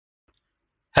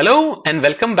Hello and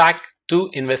welcome back to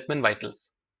Investment Vitals.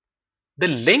 The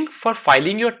link for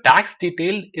filing your tax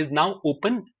detail is now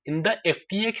open in the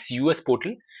FTX US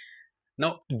portal.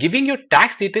 Now, giving your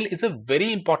tax detail is a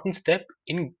very important step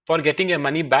in for getting your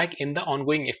money back in the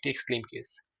ongoing FTX claim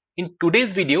case. In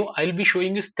today's video, I'll be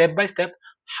showing you step by step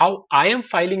how I am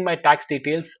filing my tax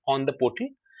details on the portal,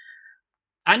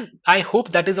 and I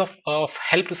hope that is of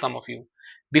help to some of you.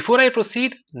 Before I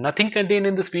proceed, nothing contained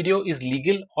in this video is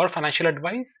legal or financial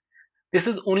advice. This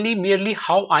is only merely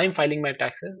how I am filing my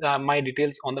taxes, my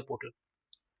details on the portal.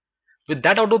 With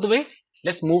that out of the way,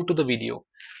 let's move to the video.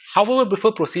 However,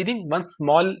 before proceeding, one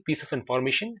small piece of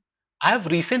information. I have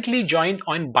recently joined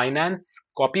on Binance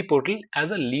copy portal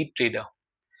as a lead trader.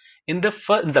 In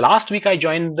the last week, I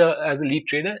joined as a lead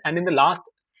trader, and in the last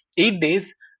 8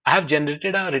 days, I have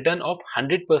generated a return of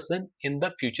 100% in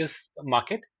the futures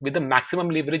market with a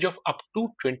maximum leverage of up to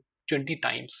 20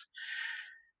 times,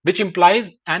 which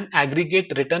implies an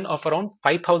aggregate return of around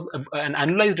 5,000, an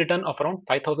annualized return of around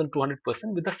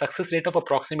 5,200% with a success rate of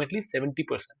approximately 70%.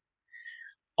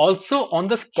 Also, on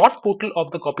the spot portal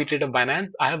of the copy trade of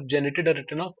Binance, I have generated a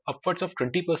return of upwards of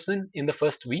 20% in the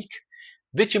first week,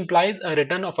 which implies a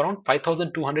return of around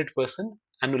 5,200%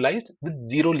 annualized with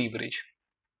zero leverage.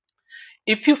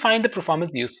 If you find the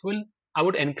performance useful, I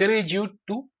would encourage you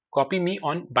to copy me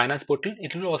on Binance portal.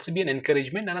 It will also be an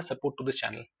encouragement and a support to this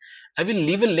channel. I will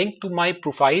leave a link to my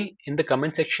profile in the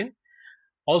comment section.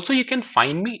 Also, you can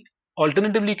find me,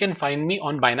 alternatively, you can find me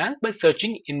on Binance by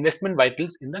searching Investment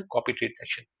Vitals in the copy trade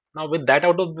section. Now, with that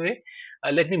out of the way,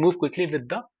 let me move quickly with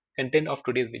the content of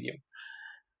today's video.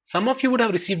 Some of you would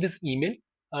have received this email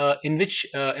in which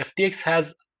FTX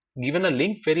has given a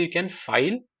link where you can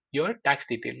file your tax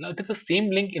detail. Now, it is the same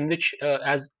link in which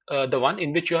as the one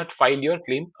in which you had filed your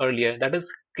claim earlier. That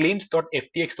is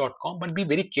claims.ftx.com. But be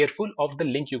very careful of the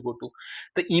link you go to.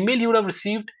 The email you would have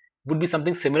received would be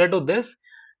something similar to this.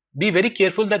 Be very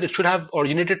careful that it should have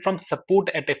originated from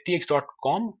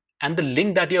support@ftx.com, and the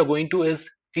link that you are going to is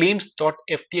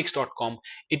claims.ftx.com.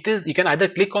 It is, you can either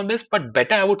click on this, but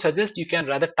better I would suggest you can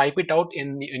rather type it out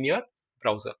in your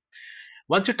browser.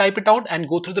 Once you type it out and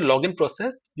go through the login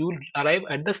process, you will arrive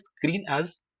at the screen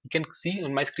as you can see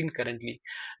on my screen currently.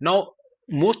 Now,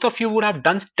 most of you would have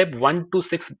done step 1 to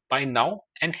 6 by now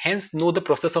and hence know the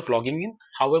process of logging in.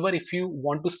 However, if you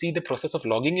want to see the process of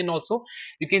logging in also,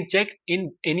 you can check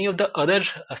in any of the other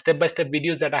step-by-step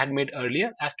videos that I had made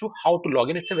earlier as to how to log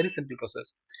in. It's a very simple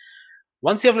process.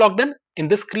 Once you have logged in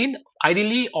this screen,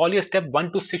 ideally all your step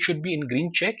 1 to 6 should be in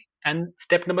green check, and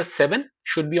step number 7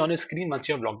 should be on your screen once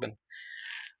you have logged in.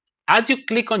 As you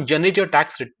click on generate your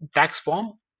tax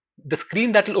form, the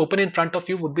screen that will open in front of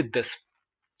you would be this,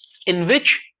 in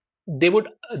which they would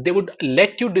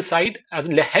let you decide, as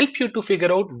in help you to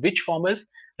figure out which form is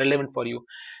relevant for you.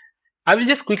 I will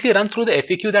just quickly run through the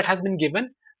FAQ that has been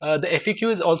given. The FAQ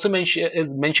is also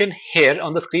mentioned here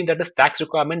on the screen, that is tax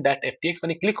requirement.ftx.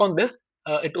 When you click on this,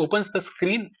 it opens the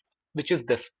screen which is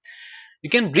this. You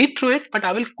can read through it, but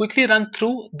I will quickly run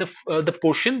through the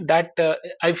portion that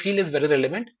I feel is very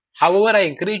relevant. However, I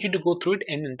encourage you to go through it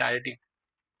in entirety.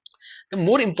 The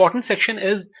more important section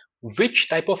is which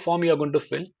type of form you are going to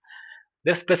fill.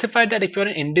 They've specified that if you're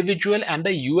an individual and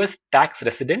a US tax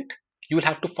resident, you will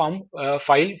have to file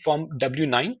Form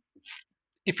W9.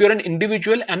 If you're an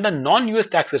individual and a non-US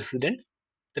tax resident,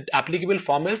 the applicable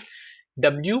form is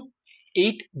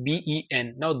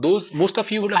W8BEN. Now, most of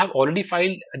you would have already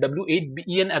filed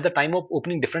W8BEN at the time of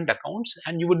opening different accounts,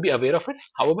 and you would be aware of it.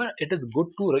 However, it is good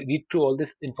to read through all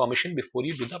this information before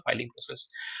you do the filing process.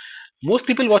 Most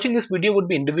people watching this video would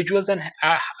be individuals, and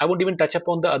I won't even touch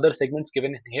upon the other segments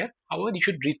given here. However, you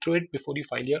should read through it before you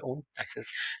file your own taxes.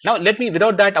 Now, let me, with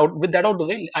that out of the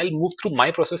way, I'll move through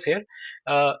my process here.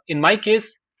 In my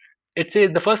case,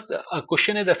 the first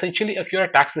question is essentially, if you're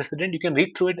a tax resident, you can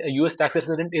read through it. A US tax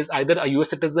resident is either a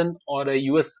US citizen or a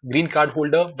US green card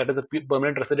holder, that is a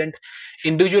permanent resident.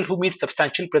 Individual who meets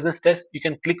substantial presence test, you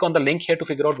can click on the link here to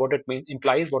figure out what it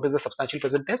implies, what is the substantial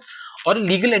presence test, or a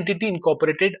legal entity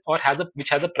incorporated or which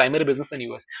has a primary business in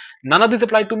US. None of these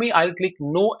apply to me. I'll click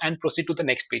no and proceed to the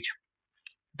next page.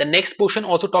 The next portion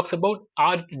also talks about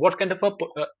what kind of a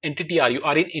entity are you?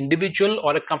 Are you an individual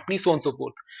or a company, so on and so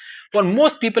forth. For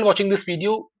most people watching this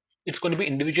video, it's going to be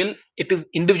individual. It is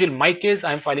individual. In my case,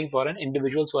 I'm filing for an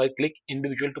individual, so I click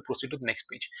individual to proceed to the next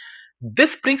page.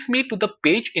 This brings me to the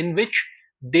page in which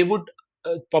they would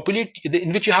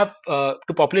in which you have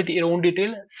to populate your own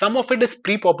detail. Some of it is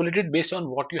pre-populated based on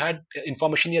what you had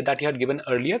information that you had given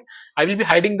earlier. I will be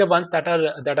hiding the ones that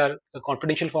are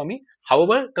confidential for me.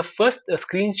 However, the first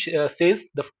screen says,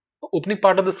 the opening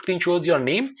part of the screen shows your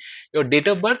name, your date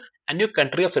of birth, and your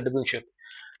country of citizenship.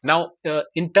 Now,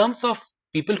 in terms of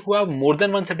people who have more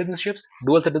than one citizenships,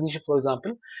 dual citizenship, for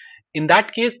example, in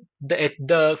that case,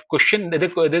 the question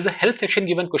there's a help section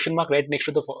given question mark right next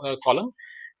to the column.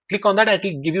 Click on that. It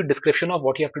will give you description of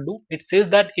what you have to do. It says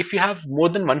that if you have more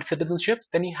than one citizenship,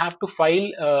 then you have to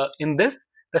file in this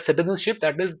the citizenship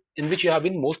that is in which you have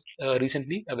been most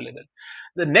recently available.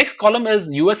 The next column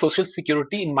is US Social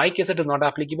Security. In my case, it is not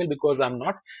applicable because I'm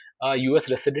not a US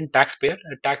resident taxpayer,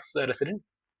 a tax resident.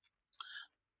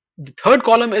 The third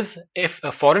column is if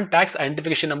a foreign tax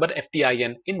identification number,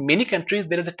 FTIN. In many countries,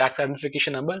 there is a tax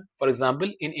identification number. For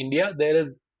example, in India, there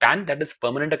is PAN, that is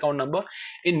permanent account number.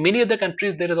 In many other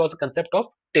countries, there is also concept of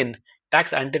TIN,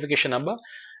 tax identification number.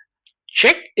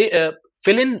 Check,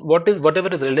 fill in whatever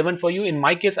is relevant for you. In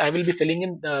my case, I will be filling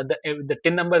in the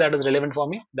TIN number that is relevant for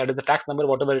me. That is the tax number,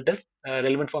 whatever it is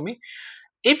relevant for me.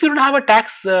 If you don't have a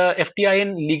tax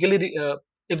FTIN legally,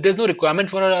 if there's no requirement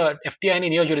for a FTIN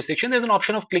in your jurisdiction, there's an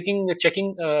option of checking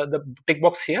the tick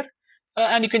box here,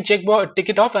 and you can tick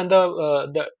it off, and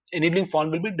the enabling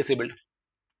form will be disabled.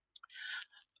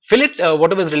 Fill it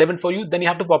whatever is relevant for you. Then you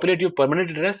have to populate your permanent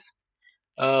address.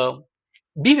 Uh,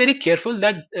 be very careful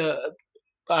that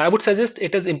I would suggest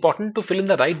it is important to fill in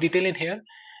the right detail in here.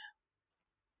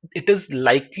 It is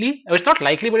likely, or it's not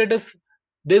likely, but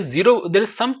there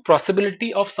is some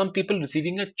possibility of some people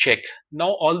receiving a check.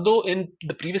 Now, although in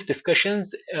the previous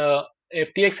discussions,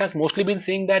 FTX has mostly been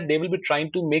saying that they will be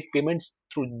trying to make payments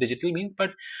through digital means,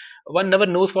 but one never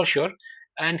knows for sure.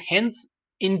 And hence,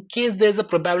 in case there's a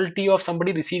probability of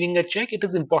somebody receiving a check, it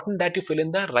is important that you fill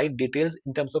in the right details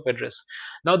in terms of address.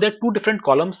 Now, there are two different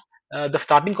columns. The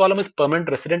starting column is permanent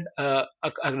resident, a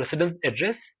residence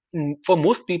address. For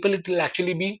most people, it will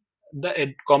actually be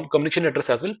the communication address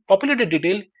as well. Populate a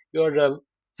detail, your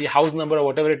house number or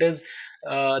whatever it is,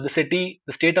 the city,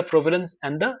 the state of province,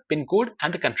 and the pin code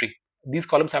and the country. These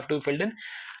columns have to be filled in.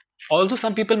 Also,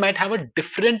 some people might have a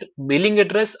different mailing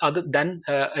address other than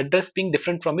address being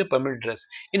different from your permanent address.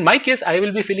 In my case, I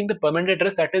will be filling the permanent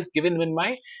address that is given in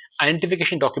my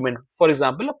identification document. For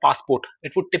example, a passport.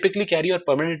 It would typically carry your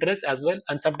permanent address as well,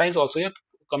 and sometimes also your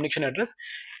communication address.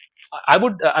 I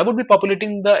would be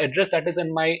populating the address that is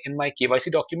in my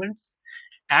KYC documents,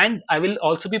 and I will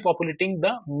also be populating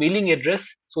the mailing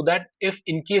address so that if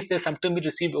in case there's something we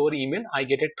received over email, I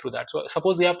get it through that. So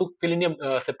suppose you have to fill in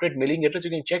your separate mailing address,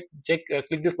 you can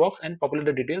click this box and populate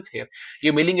the details here.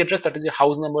 Your mailing address, that is your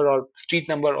house number or street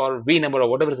number or way number or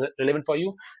whatever is relevant for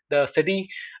you, the city,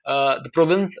 the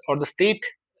province or the state,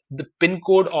 the pin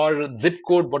code or zip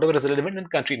code, whatever is relevant, and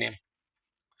country name.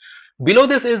 Below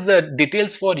this is the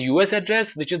details for US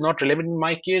address, which is not relevant in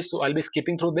my case, so I'll be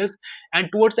skipping through this.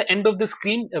 And towards the end of the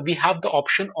screen, we have the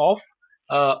option of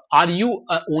are you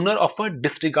a owner of a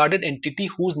disregarded entity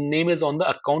whose name is on the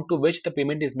account to which the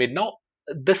payment is made. Now,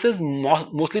 this is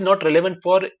mostly not relevant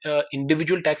for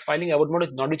individual tax filing. I would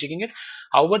not be checking it.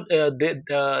 However,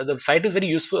 the site is very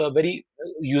useful, very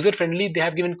user friendly. They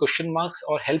have given question marks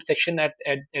or help section at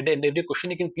the end of the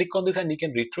question. You can click on this and you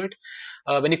can read through it.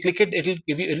 When you click it,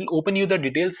 it'll open you the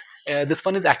details. This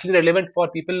one is actually relevant for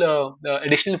people.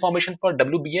 Additional information for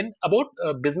WBN about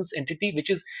business entity, which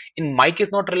is in my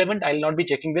case not relevant. I'll not be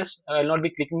checking this. I'll not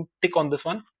be clicking tick on this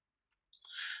one.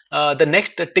 The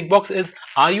next tick box is,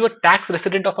 are you a tax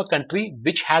resident of a country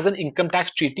which has an income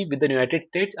tax treaty with the United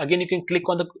States? Again, you can click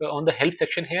on the help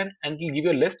section here and it will give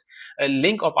you a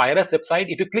link of IRS website.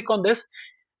 If you click on this,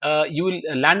 you will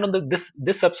land on this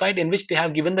website in which they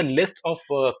have given the list of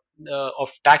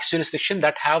tax jurisdiction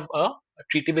that have a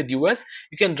treaty with US.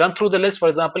 You can run through the list. For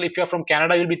example, if you are from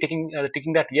Canada, you'll be taking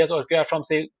that yes, or if you are from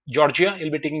say Georgia,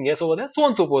 you'll be taking yes over there, so on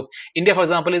and so forth. India, for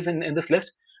example, is in this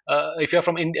list. If you're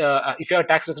from India, if you're a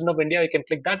tax resident of India, you can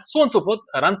click that, so on and so forth.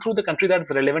 Run through the country that is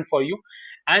relevant for you,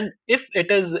 and if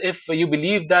you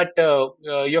believe that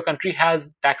your country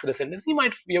has tax residents, you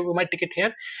might tick it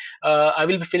here. I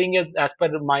will be filling as per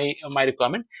my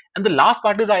requirement. And the last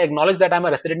part is I acknowledge that I'm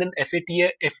a resident in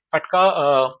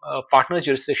FATCA partners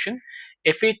jurisdiction.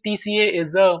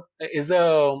 FATCA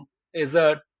is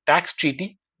a tax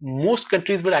treaty. Most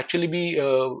countries will actually be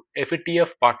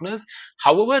FATF partners.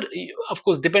 However, of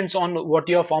course, depends on what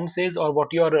your form says or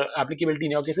what your applicability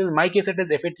in your case is. In my case, it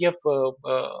is FATF.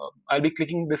 I'll be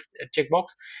clicking this checkbox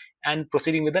and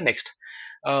proceeding with the next.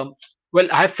 Well,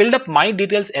 I have filled up my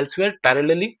details elsewhere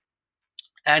parallelly,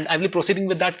 and I will be proceeding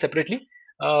with that separately.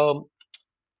 Um,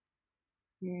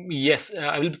 yes,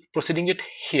 I will be proceeding it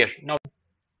here now,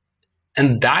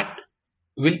 and that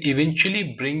will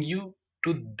eventually bring you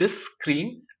to this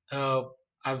screen.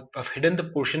 I've hidden the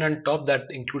portion on top that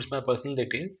includes my personal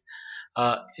details,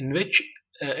 in which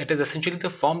it is essentially the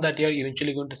form that you are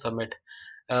eventually going to submit.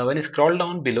 When you scroll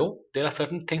down below, there are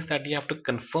certain things that you have to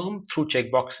confirm through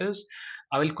checkboxes.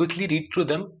 I will quickly read through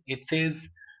them. It says,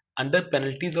 under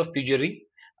penalties of perjury,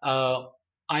 uh,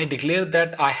 I declare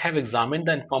that I have examined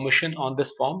the information on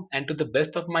this form and to the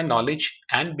best of my knowledge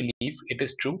and belief it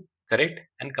is true, correct,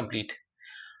 and complete.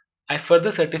 I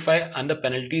further certify under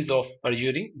penalties of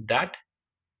perjury that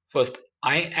first,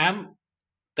 I am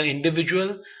the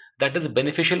individual that is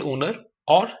beneficial owner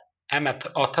or am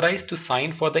authorized to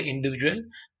sign for the individual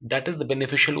that is the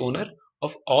beneficial owner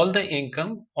of all the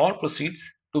income or proceeds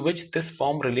to which this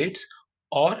form relates,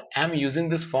 or am using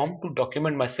this form to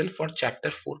document myself for chapter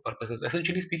 4 purposes.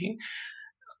 Essentially speaking,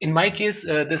 in my case,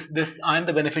 this I am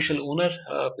the beneficial owner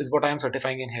is what I am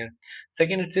certifying in here.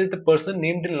 Second, it says the person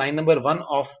named in line number 1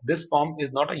 of this form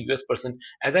is not a US person.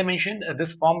 As I mentioned,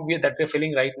 this form that we're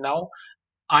filling right now,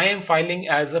 I am filing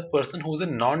as a person who is a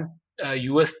non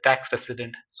US tax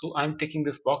resident. So I'm taking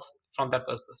this box from that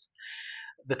purpose.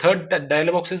 The third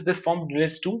dialog box is this form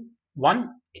relates to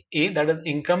 1A, that is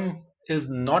income is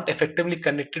not effectively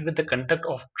connected with the conduct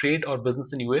of trade or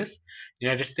business in US,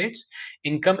 United States.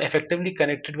 Income effectively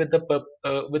connected with the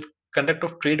with conduct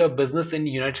of trade or business in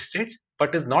United States,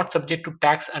 but is not subject to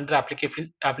tax under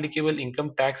applicable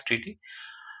income tax treaty.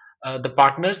 The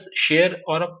partners share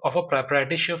or of a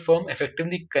proprietorship firm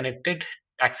effectively connected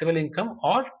taxable income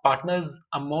or partners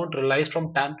amount realized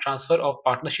from transfer of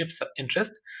partnership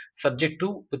interest subject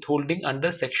to withholding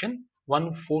under section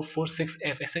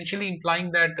 1446F, essentially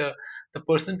implying that the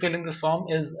person filling this form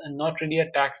is not really a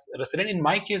tax resident. In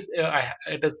my case,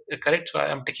 it is correct, so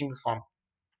I am taking this form.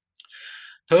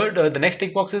 Third, the next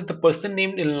tick box is the person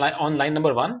named on line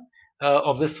number 1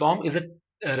 of this form is a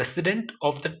resident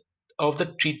of the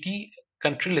treaty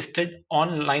country listed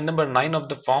on line number 9 of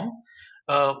the form,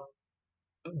 uh,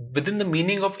 within the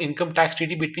meaning of income tax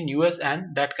treaty between US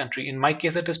and that country. In my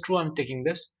case, it is true. I'm taking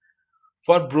this.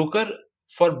 For broker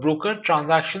for broker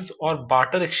transactions or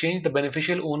barter exchange, the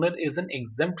beneficial owner is an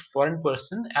exempt foreign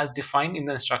person as defined in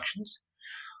the instructions.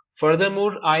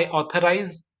 Furthermore, I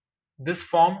authorize this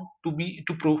form to be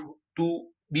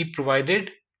provided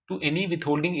to any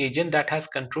withholding agent that has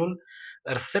control,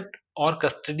 receipt, or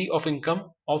custody of income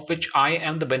of which I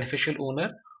am the beneficial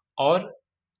owner, or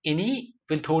any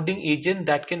withholding agent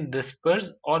that can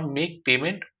disperse or make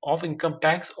payment of income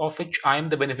tax of which I am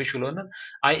the beneficial owner.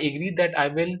 I agree that I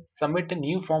will submit a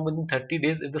new form within 30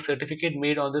 days if the certificate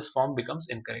made on this form becomes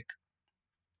incorrect.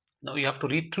 Now you have to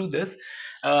read through this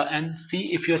and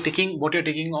see if you're taking what you're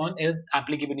taking on is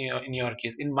applicable in your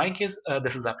case. In my case,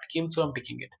 this is applicable, so I'm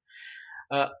taking it.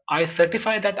 I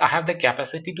certify that I have the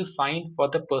capacity to sign for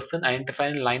the person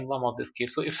identified in line 1 of this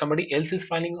case. So if somebody else is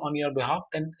filing on your behalf,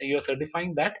 then you are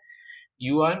certifying that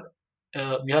you are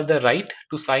you have the right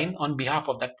to sign on behalf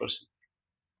of that person.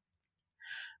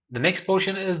 The next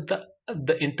portion is the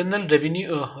internal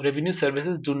revenue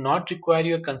services do not require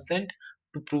your consent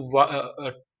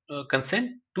to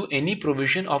consent to any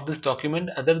provision of this document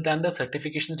other than the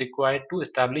certifications required to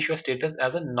establish your status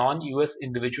as a non-US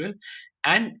individual,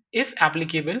 and if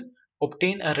applicable,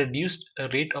 obtain a reduced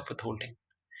rate of withholding.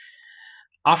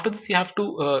 After this, you have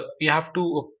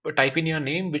to type in your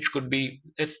name, which could be,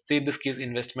 let's say in this case,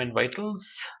 Investment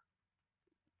Vitals,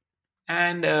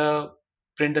 and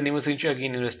print the name of signature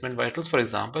again, Investment Vitals. For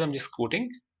example, I'm just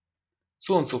quoting,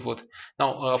 so on and so forth.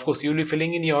 Now, of course, you'll be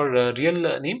filling in your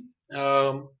real name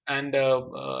and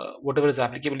whatever is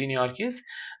applicable in your case.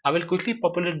 I will quickly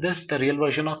populate this, the real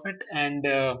version of it, and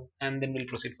then we'll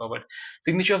proceed forward.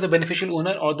 Signature of the beneficial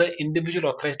owner or the individual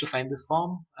authorized to sign this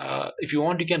form. If you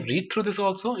want, you can read through this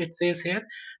also. It says here,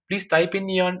 please type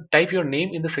your name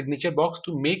in the signature box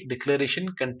to make declaration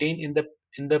contained in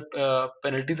the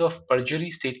penalties of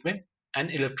perjury statement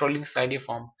and electronic sign your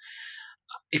form.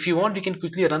 If you want, we can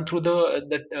quickly run through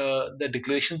the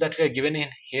declarations that we are given in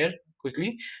here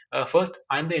quickly. First,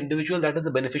 I'm the individual that is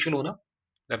the beneficial owner.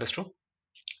 That is true.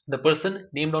 The person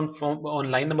named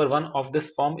on line number 1 of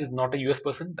this form is not a US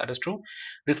person. That is true.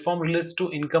 This form relates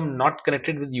to income not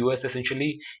connected with US.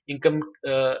 Essentially, income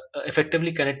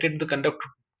effectively connected to the conduct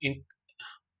in,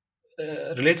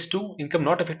 relates to income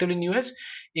not effectively in US,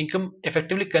 income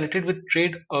effectively connected with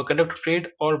trade or conduct of trade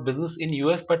or business in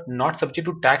US but not subject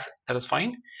to tax. That is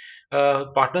fine.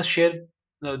 Partners share.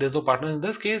 There's no partner in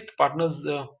this case.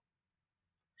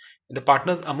 The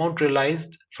partners amount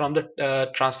realized from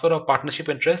the transfer of partnership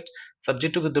interest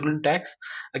subject to withholding tax.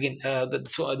 Again,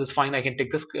 so that's fine. I can take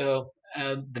this. The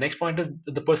next point is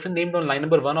the person named on line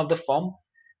number 1 of the form.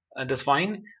 That's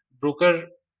fine. Broker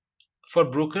For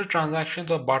broker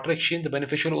transactions or barter exchange, the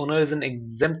beneficial owner is an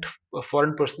exempt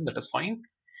foreign person. That is fine.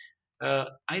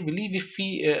 I believe if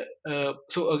we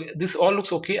this all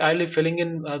looks okay. I'll be filling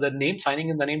in the name, signing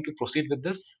in the name to proceed with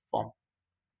this form.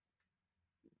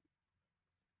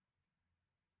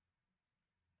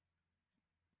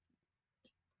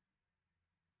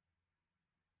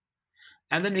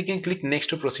 And then we can click next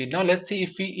to proceed. Now let's see,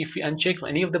 if we uncheck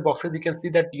any of the boxes, you can see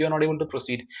that you are not able to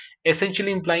proceed,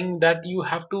 essentially implying that you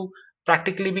have to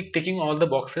practically be ticking all the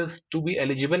boxes to be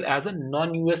eligible as a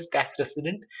non-US tax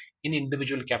resident in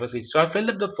individual capacity. So I filled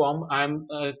up the form. I'm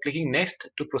clicking next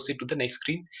to proceed to the next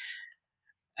screen.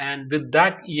 And with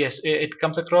that, yes, it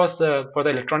comes across for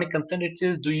the electronic consent. It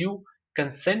says, do you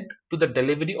consent to the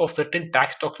delivery of certain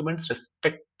tax documents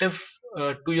respective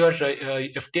to your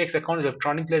FTX account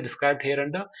electronically described here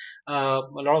under. A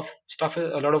lot of stuff,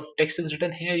 a lot of text is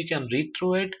written here. You can read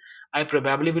through it. I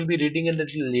probably will be reading it a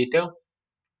little later,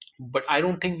 but I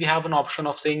don't think we have an option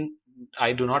of saying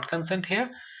I do not consent here.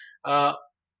 Uh,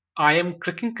 I am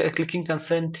clicking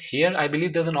consent here. I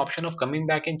believe there's an option of coming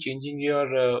back and changing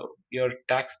your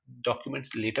tax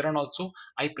documents later on also.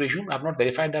 I presume I've not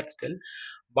verified that still,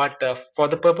 but for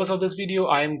the purpose of this video,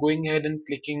 I am going ahead and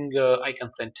clicking I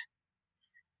consent.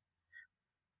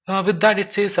 With that,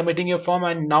 it says submitting your form,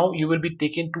 and now you will be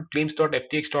taken to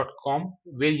claims.ftx.com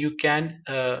where you can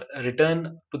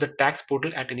return to the tax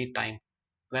portal at any time.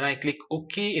 When I click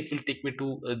OK, it will take me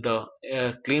to the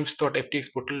claims.ftx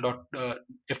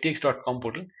ftx.com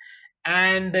portal.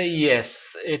 And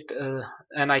yes, it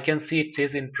and I can see it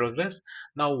says in progress.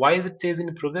 Now why is it says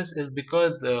in progress is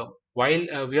because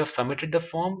while we have submitted the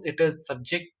form, it is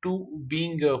subject to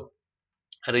being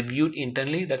reviewed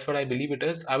internally. That's what I believe it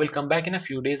is. I will come back in a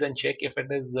few days and check if it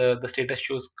is the status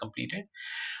shows completed.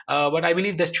 But I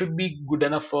believe that should be good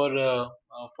enough for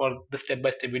the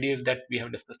step-by-step video that we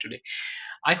have discussed today.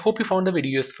 I hope you found the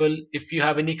video useful. If you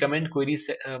have any comment, queries,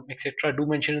 etc., do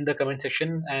mention in the comment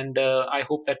section, and I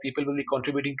hope that people will be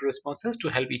contributing to responses to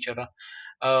help each other.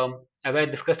 As I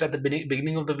discussed at the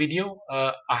beginning of the video,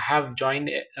 I have joined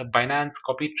Binance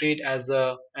Copy Trade as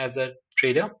a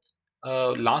trader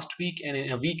last week, and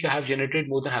in a week I have generated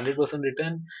more than 100%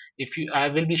 return. If you, I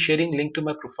will be sharing link to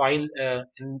my profile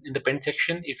in the pen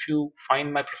section. If you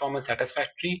find my performance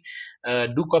satisfactory,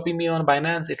 do copy me on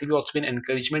Binance. It will also be an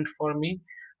encouragement for me.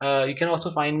 You can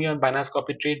also find me on Binance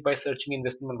Copy Trade by searching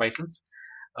Investment Vitals.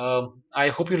 I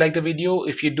hope you like the video.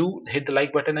 If you do, hit the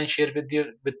like button and share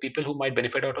with people who might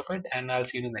benefit out of it. And I'll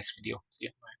see you in the next video. See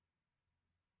you. Bye.